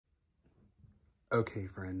Okay,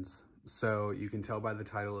 friends, so you can tell by the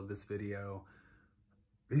title of this video,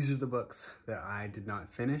 these are the books that I did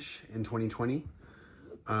not finish in 2020.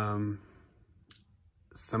 Some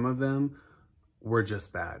of them were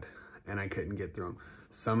just bad and I couldn't get through them.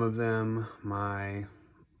 Some of them, my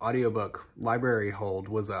audiobook library hold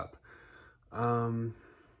was up. Some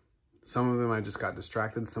of them I just got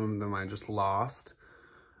distracted. Some of them I just lost,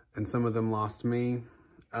 and some of them lost me.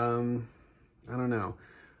 I don't know.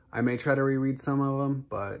 I may try to reread some of them,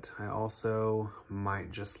 but I also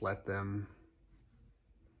might just let them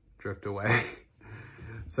drift away.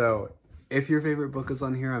 So if your favorite book is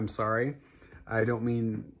on here, I'm sorry. I don't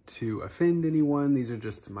mean to offend anyone. These are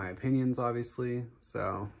just my opinions, obviously.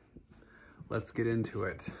 So let's get into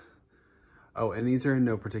it. Oh, and these are in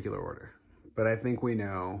no particular order, but I think we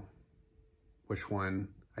know which one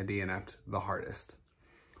I DNF'd the hardest.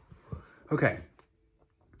 Okay.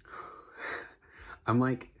 I'm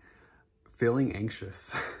like feeling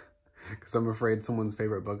anxious because I'm afraid someone's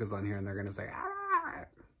favorite book is on here and they're gonna say, ah!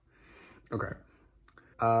 Okay.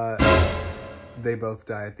 They Both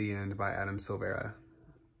Die at the End by Adam Silvera.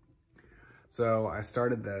 So I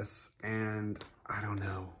started this and I don't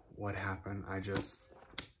know what happened. I just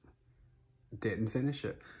didn't finish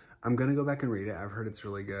it. I'm gonna go back and read it. I've heard it's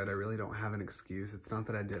really good. I really don't have an excuse. It's not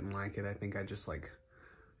that I didn't like it. I think I just like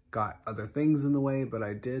got other things in the way, but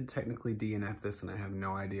I did technically DNF this and I have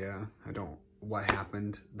no idea. What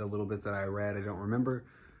happened. The little bit that I read, I don't remember.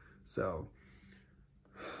 So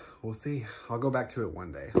we'll see. I'll go back to it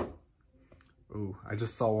one day. Ooh, I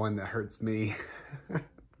just saw one that hurts me.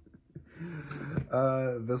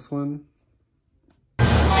 This one,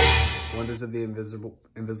 Wonders of the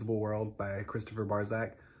Invisible World by Christopher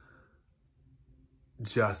Barzak.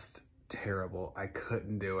 Just terrible. I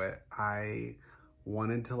couldn't do it. I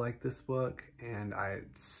wanted to like this book and I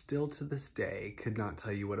still to this day could not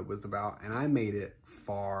tell you what it was about, and I made it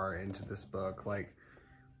far into this book, like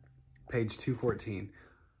page 214.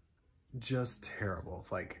 Just terrible,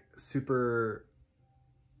 like super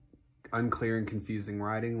unclear and confusing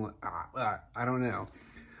writing. I don't know.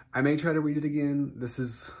 I may try to read it again. This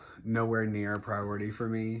is nowhere near a priority for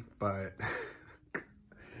me, but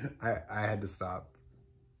I had to stop.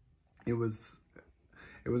 It was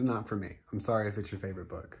not for me. I'm sorry if it's your favorite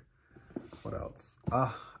book. What else?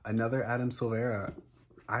 Another Adam Silvera.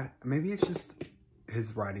 Maybe it's just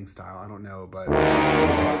his writing style. I don't know, but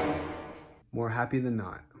More Happy Than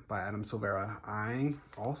Not by Adam Silvera. I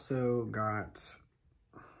also got,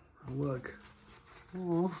 look,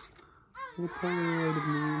 oh, a Polaroid of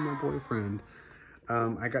me and my boyfriend.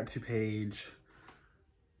 I got to page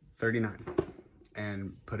 39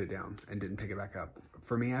 and put it down and didn't pick it back up.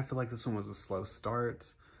 For me, I feel like this one was a slow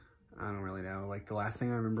start. I don't really know. Like the last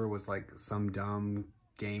thing I remember was like some dumb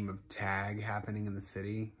game of tag happening in the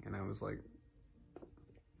city. And I was like,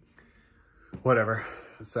 whatever.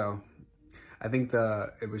 So I think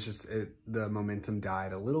the momentum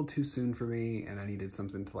died a little too soon for me, and I needed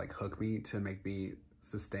something to like hook me to make me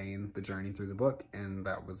sustain the journey through the book. And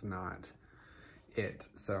that was not it.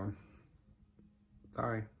 So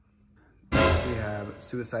sorry. We have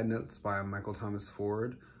Suicide Notes by Michael Thomas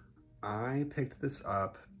Ford. I picked this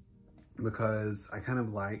up because I kind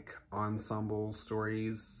of like ensemble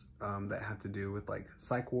stories that have to do with like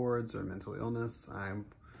psych wards or mental illness. I'm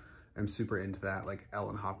super into that. Like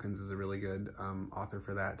Ellen Hopkins is a really good author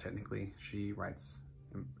for that. Technically, she writes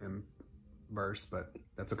in verse, but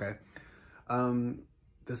that's okay.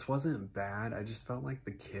 This wasn't bad. I just felt like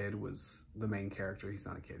the kid was the main character. He's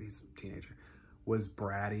not a kid, he's a teenager. Was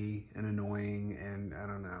bratty and annoying, and I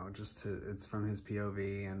don't know, it's from his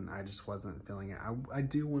POV, and I just wasn't feeling it. I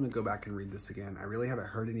do want to go back and read this again. I really haven't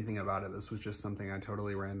heard anything about it. This was just something I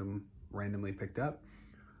totally randomly picked up,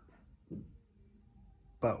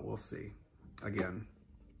 but we'll see. Again,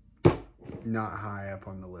 not high up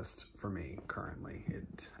on the list for me currently.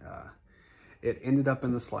 It ended up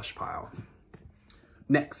in the slush pile.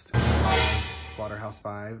 Next,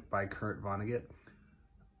 Slaughterhouse-Five by Kurt Vonnegut.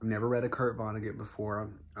 I've never read a Kurt Vonnegut before.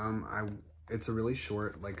 It's a really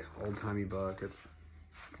short, like old-timey book. It's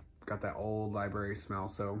got that old library smell,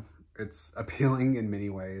 so it's appealing in many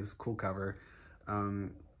ways. Cool cover. I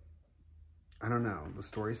don't know. The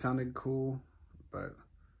story sounded cool, but it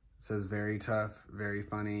says very tough, very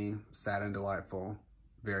funny, sad and delightful,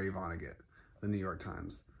 very Vonnegut, the New York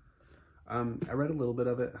Times. I read a little bit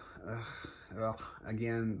of it. Well,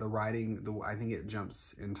 again, the writing, I think it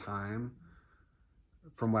jumps in time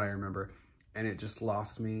from what I remember, and it just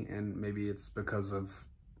lost me, and maybe it's because of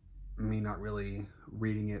me not really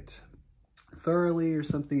reading it thoroughly or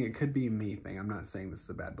something. It could be me thing. I'm not saying this is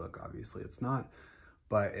a bad book, obviously it's not,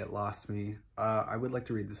 but it lost me. I would like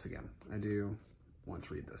to read this again. I do. want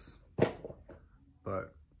to read this.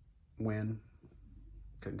 But when?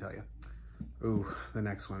 Couldn't tell you. Ooh, the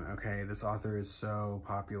next one. Okay, this author is so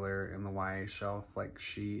popular in the YA shelf. Like,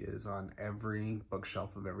 she is on every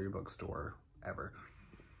bookshelf of every bookstore ever.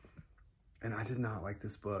 And I did not like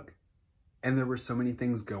this book. And there were so many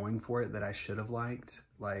things going for it that I should have liked.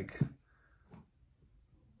 Like,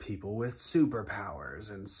 people with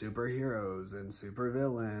superpowers and superheroes and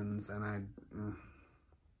supervillains. And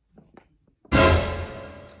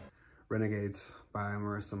Renegades by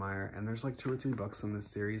Marissa Meyer, and there's like 2 or 3 books in this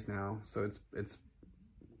series now, so it's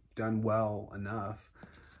done well enough.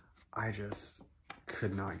 I just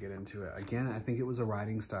could not get into it. Again, I think it was a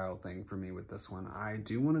writing style thing for me with this one. I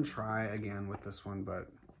do want to try again with this one, but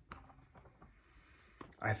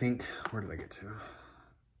I think, where did I get to?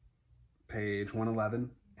 Page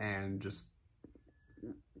 111, and just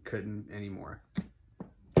couldn't anymore.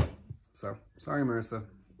 So, sorry, Marissa.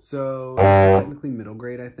 So, this is technically middle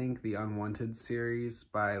grade, I think, the Unwanted series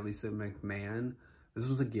by Lisa McMahon. This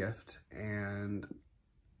was a gift, and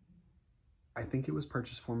I think it was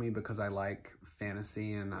purchased for me because I like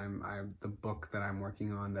fantasy, and the book that I'm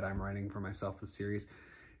working on, that I'm writing for myself, the series,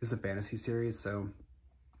 is a fantasy series, so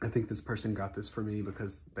I think this person got this for me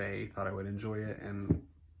because they thought I would enjoy it, and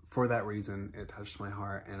for that reason, it touched my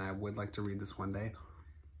heart, and I would like to read this one day.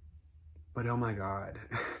 But oh my God,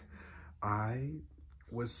 I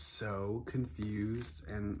was so confused,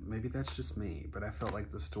 and maybe that's just me, but I felt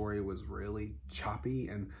like the story was really choppy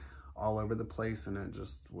and all over the place, and it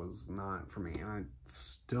just was not for me. And I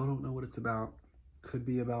still don't know what it's about. Could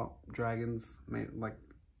be about dragons, like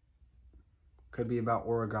could be about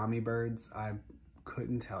origami birds. I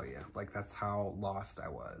couldn't tell you. Like, that's how lost I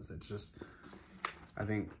was. It's just, I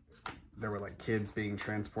think there were like kids being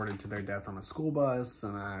transported to their death on a school bus,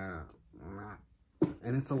 and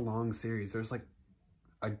it's a long series. There's like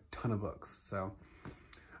a ton of books, so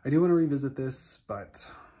I do want to revisit this, but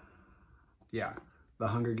yeah, The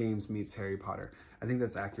Hunger Games meets Harry Potter. I think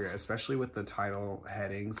that's accurate, especially with the title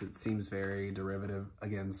headings. It seems very derivative.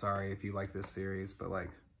 Again, sorry if you like this series, but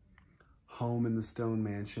like Home in the Stone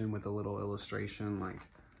Mansion with a little illustration, like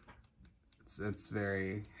it's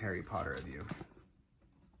very Harry Potter of you.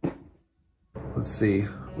 Let's see.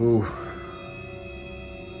 Ooh,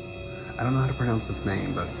 I don't know how to pronounce this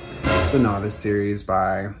name, but it's the Novice series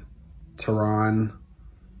by Taran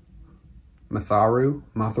Matharu.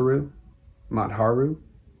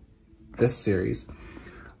 This series.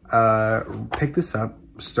 Picked this up,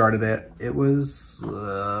 started it. It was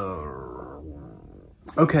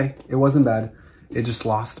okay. It wasn't bad. It just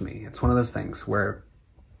lost me. It's one of those things where,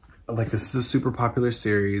 like, this is a super popular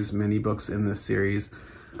series, many books in this series.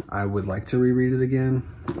 I would like to reread it again.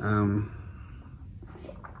 I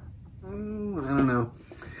don't know.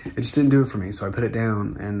 It just didn't do it for me, so I put it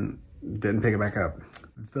down and didn't pick it back up.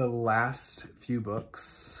 The last few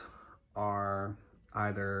books are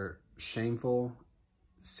either shameful,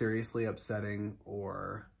 seriously upsetting,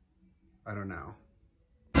 or I don't know.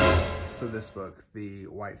 So this book, The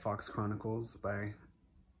White Fox Chronicles by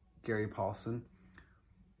Gary Paulson.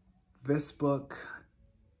 This book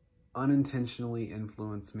unintentionally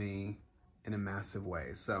influenced me in a massive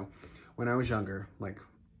way. So when I was younger, like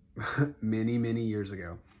many, many years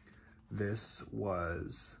ago, this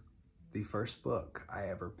was the first book I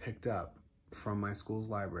ever picked up from my school's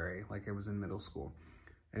library, like I was in middle school,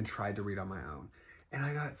 and tried to read on my own. And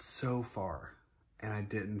I got so far, and I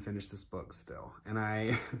didn't finish this book still. And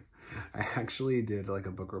I actually did like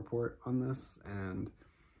a book report on this, and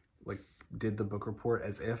like did the book report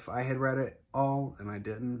as if I had read it all, and I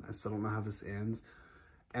didn't. I still don't know how this ends.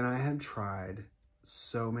 And I have tried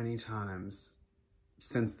so many times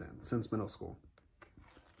since then, since middle school,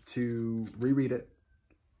 to reread it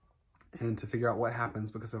and to figure out what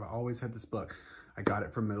happens, because I've always had this book. I got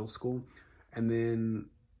it from middle school, and then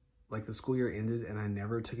like the school year ended and I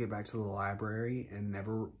never took it back to the library and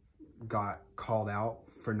never got called out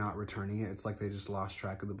for not returning it. It's like they just lost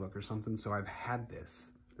track of the book or something. So I've had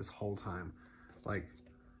this whole time. Like,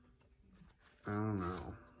 I don't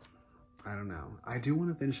know. I do want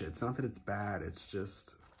to finish it. It's not that it's bad. It's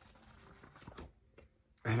just,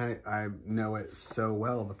 and I know it so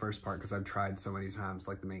well, the first part, because I've tried so many times.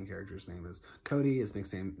 Like, the main character's name is Cody. His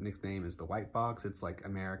nickname is the White Fox. It's like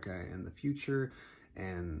America in the future,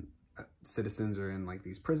 and citizens are in like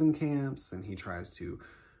these prison camps, and he tries to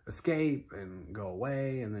escape and go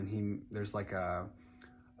away. And then there's like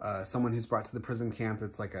someone who's brought to the prison camp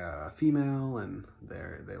that's like a female, and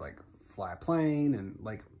they like fly a plane, and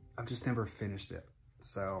like I've just never finished it.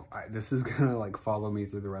 So this is gonna like follow me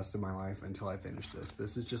through the rest of my life until I finish this.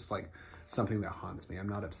 This is just like something that haunts me. I'm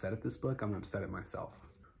not upset at this book, I'm upset at myself.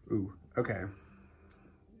 Ooh, okay.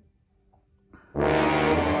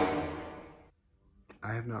 I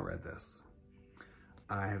have not read this.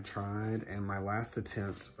 I have tried, and my last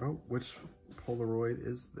attempt, oh, which Polaroid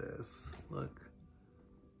is this? Look,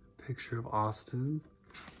 picture of Austin.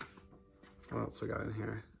 What else we got in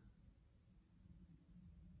here?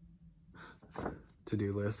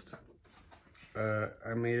 To-do list.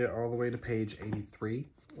 I made it all the way to page 83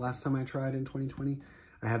 last time I tried in 2020.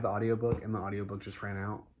 I had the audiobook, and the audiobook just ran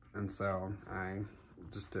out, and so I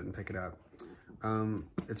just didn't pick it up.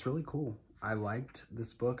 It's really cool. I liked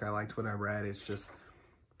this book. I liked what I read. It's just,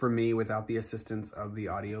 for me, without the assistance of the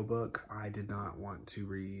audiobook, I did not want to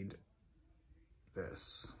read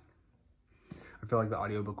this. I feel like the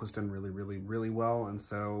audiobook was done really, really, really well. And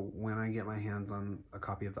so when I get my hands on a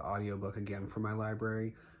copy of the audiobook again from my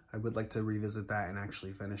library, I would like to revisit that and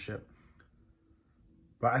actually finish it.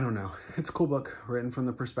 But I don't know. It's a cool book written from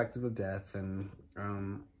the perspective of death. And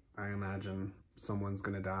I imagine someone's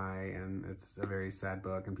gonna die, and it's a very sad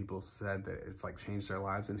book, and people said that it's like changed their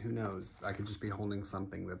lives, and who knows, I could just be holding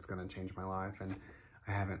something that's gonna change my life, and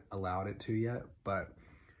I haven't allowed it to yet. But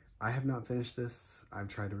I have not finished this. I've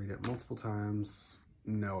tried to read it multiple times.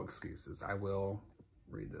 No excuses. I will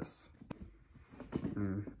read this.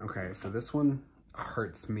 Okay, so this one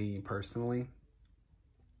hurts me personally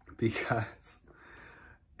because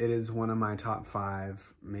it is one of my top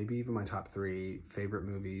 5, maybe even my top 3 favorite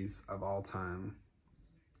movies of all time.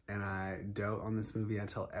 And I dote on this movie. I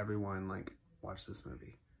tell everyone, like, watch this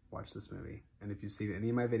movie. Watch this movie. And if you've seen any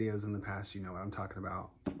of my videos in the past, you know what I'm talking about.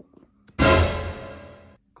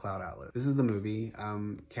 Cloud Atlas. This is the movie,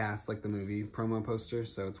 cast like the movie promo poster.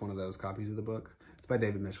 So it's one of those copies of the book. It's by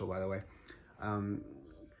David Mitchell, by the way.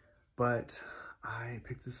 But I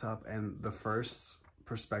picked this up, and the first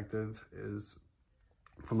perspective is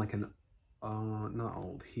from like an, not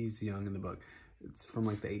old, he's young in the book. It's from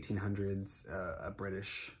like the 1800s, a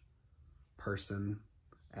British person,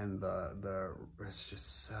 and it's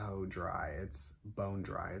just so dry. It's bone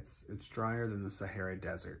dry. It's drier than the Sahara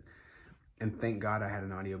Desert. And thank God I had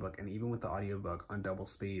an audiobook. And even with the audiobook on double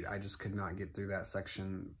speed, I just could not get through that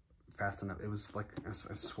section fast enough. It was like, I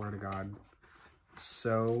swear to God,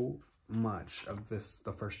 so much of this,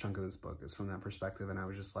 the first chunk of this book is from that perspective. And I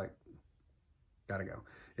was just like, gotta go.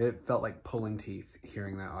 It felt like pulling teeth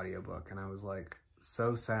hearing that audiobook, and I was like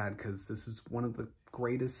so sad because this is one of the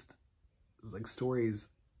greatest like stories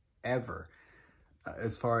ever,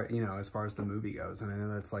 as far as the movie goes. And I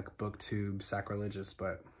know that's like booktube sacrilegious,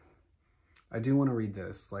 but I do want to read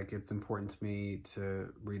this. Like, it's important to me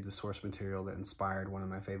to read the source material that inspired one of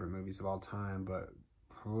my favorite movies of all time. But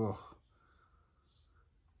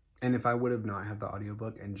and if I would have not had the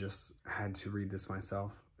audiobook and just had to read this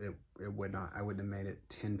myself, I wouldn't have made it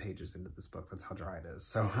 10 pages into this book. That's how dry it is.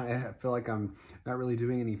 So I feel like I'm not really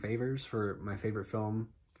doing any favors for my favorite film,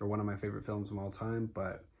 or one of my favorite films of all time,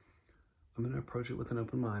 but I'm going to approach it with an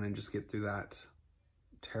open mind and just get through that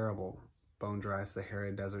terrible bone dry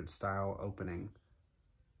Sahara Desert style opening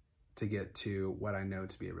to get to what I know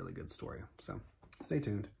to be a really good story. So stay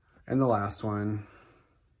tuned. And the last one,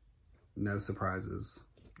 no surprises.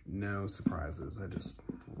 No surprises. I just,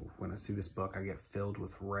 when I see this book, I get filled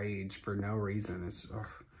with rage for no reason. It's,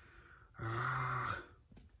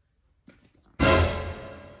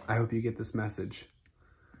 I hope you get this message.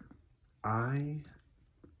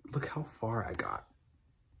 Look how far I got.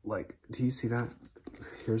 Like, do you see that?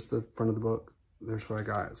 Here's the front of the book. There's what I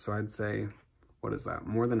got. So I'd say, what is that?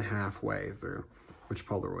 More than halfway through. Which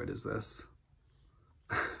Polaroid is this?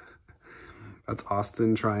 That's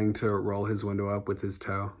Austin trying to roll his window up with his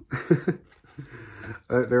toe.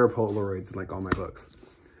 There are Polaroids in like all my books.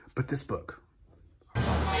 But this book,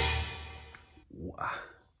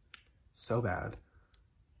 so bad.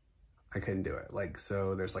 I couldn't do it. Like,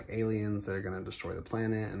 so there's like aliens that are going to destroy the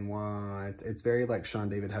planet, and it's very like Sean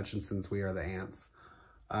David Hutchinson's We Are the Ants.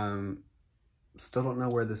 Still don't know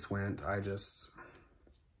where this went. I just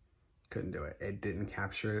couldn't do it. It didn't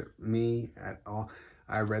capture me at all.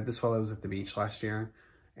 I read this while I was at the beach last year,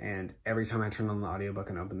 and every time I turned on the audiobook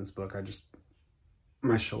and opened this book,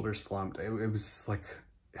 my shoulders slumped. It was like,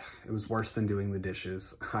 it was worse than doing the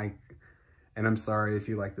dishes. And I'm sorry if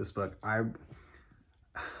you like this book. I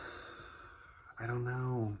don't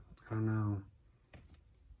know. I don't know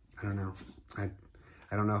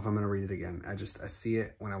if I'm gonna read it again. I see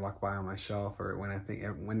it when I walk by on my shelf, or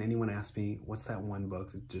when anyone asks me, what's that one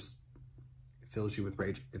book that just fills you with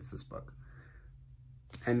rage? It's this book.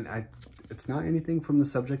 And it's not anything from the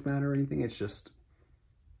subject matter or anything. It's just,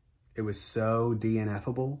 it was so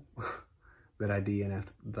DNFable that I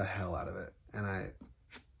DNF'd the hell out of it. And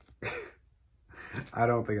I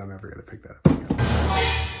don't think I'm ever gonna pick that up again.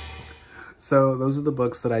 So those are the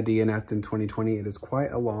books that I DNF'd in 2020. It is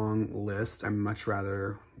quite a long list. I much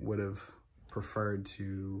rather would have preferred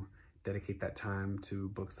to dedicate that time to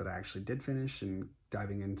books that I actually did finish and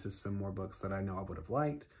diving into some more books that I know I would have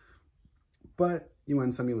liked. But you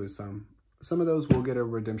win some, you lose some. Some of those will get a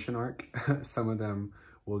redemption arc. Some of them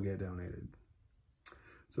will get donated.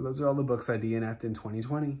 So those are all the books I DNF'd in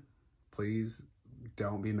 2020. Please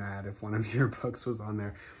don't be mad if one of your books was on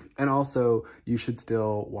there. And also, you should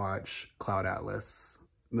still watch Cloud Atlas,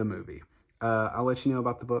 the movie. I'll let you know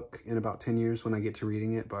about the book in about 10 years when I get to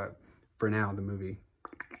reading it, but for now, the movie,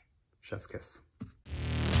 chef's kiss.